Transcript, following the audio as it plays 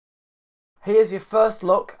Here's your first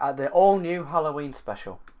look at the all-new Halloween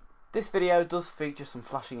special. This video does feature some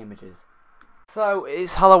flashing images. So,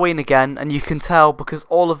 it's Halloween again, and you can tell because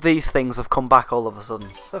all of these things have come back all of a sudden.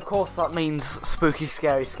 So of course that means spooky,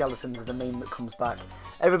 scary skeletons is a meme that comes back.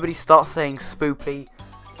 Everybody starts saying spoopy,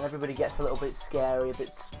 and everybody gets a little bit scary, a bit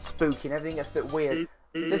spooky, and everything gets a bit weird.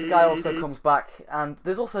 This guy also comes back, and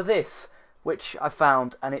there's also this, which I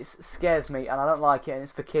found, and it scares me, and I don't like it, and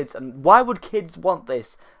it's for kids, and why would kids want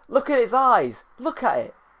this? Look at its eyes. Look at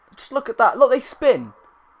it. Just look at that. Look, they spin.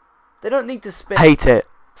 They don't need to spin. Hate it.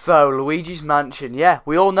 So, Luigi's Mansion. Yeah,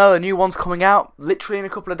 we all know a new one's coming out literally in a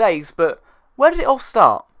couple of days, but where did it all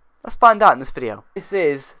start? Let's find out in this video. This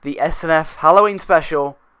is the SNF Halloween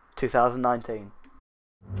Special 2019.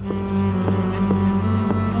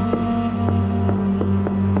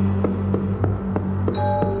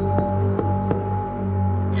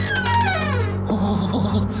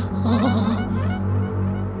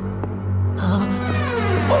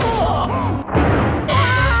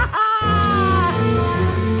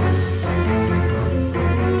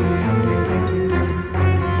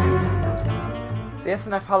 The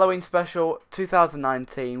SNF Halloween Special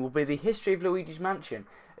 2019 will be the history of Luigi's Mansion.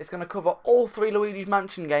 It's going to cover all 3 Luigi's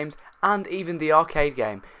Mansion games and even the arcade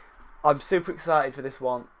game. I'm super excited for this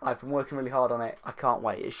one. I've been working really hard on it. I can't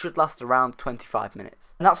wait. It should last around 25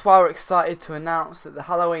 minutes. And that's why we're excited to announce that the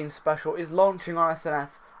Halloween Special is launching on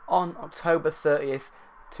SNF on October 30th,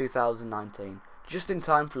 2019. Just in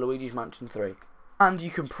time for Luigi's Mansion 3. And you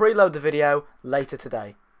can preload the video later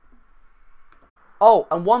today. Oh,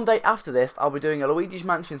 and one day after this, I'll be doing a Luigi's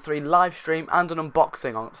Mansion 3 live stream and an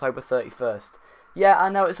unboxing on October 31st. Yeah, I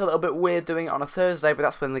know it's a little bit weird doing it on a Thursday, but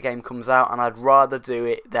that's when the game comes out, and I'd rather do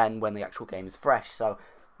it then when the actual game is fresh. So,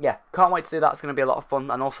 yeah, can't wait to do that. It's going to be a lot of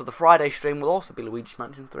fun, and also the Friday stream will also be Luigi's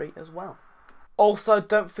Mansion 3 as well. Also,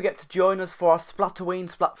 don't forget to join us for our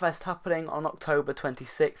Splatterween Splatfest happening on October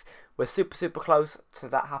 26th. We're super close to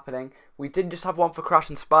that happening. We did just have one for Crash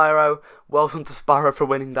and Spyro. Well done to Spyro for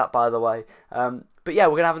winning that, by the way. But yeah,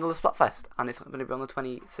 we're going to have another Splatfest, and it's going to be on the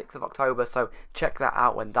 26th of October, so check that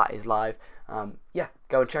out when that is live. Yeah,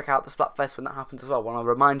 go and check out the Splatfest when that happens as well. I want to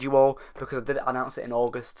remind you all, because I did announce it in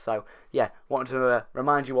August, so yeah, wanted to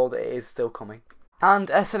remind you all that it is still coming. And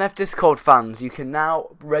SNF Discord fans, you can now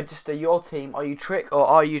register your team. Are you Trick or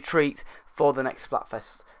are you Treat for the next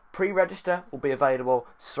Splatfest? Pre-register will be available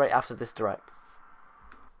straight after this direct.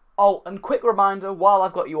 Oh, and quick reminder, while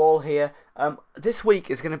I've got you all here, this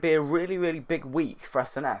week is going to be a really big week for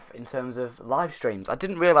SNF in terms of live streams. I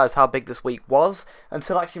didn't realise how big this week was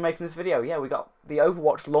until actually making this video. Yeah, we got the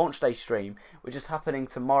Overwatch launch day stream, which is happening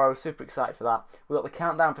tomorrow. Super excited for that. We got the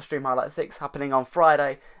countdown for Stream Highlight 6 happening on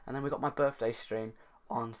Friday, and then we got my birthday stream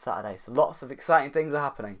on Saturday. So lots of exciting things are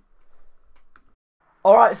happening.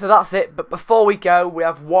 Alright, so that's it. But before we go, we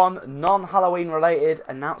have one non-Halloween related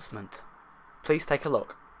announcement. Please take a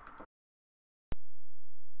look.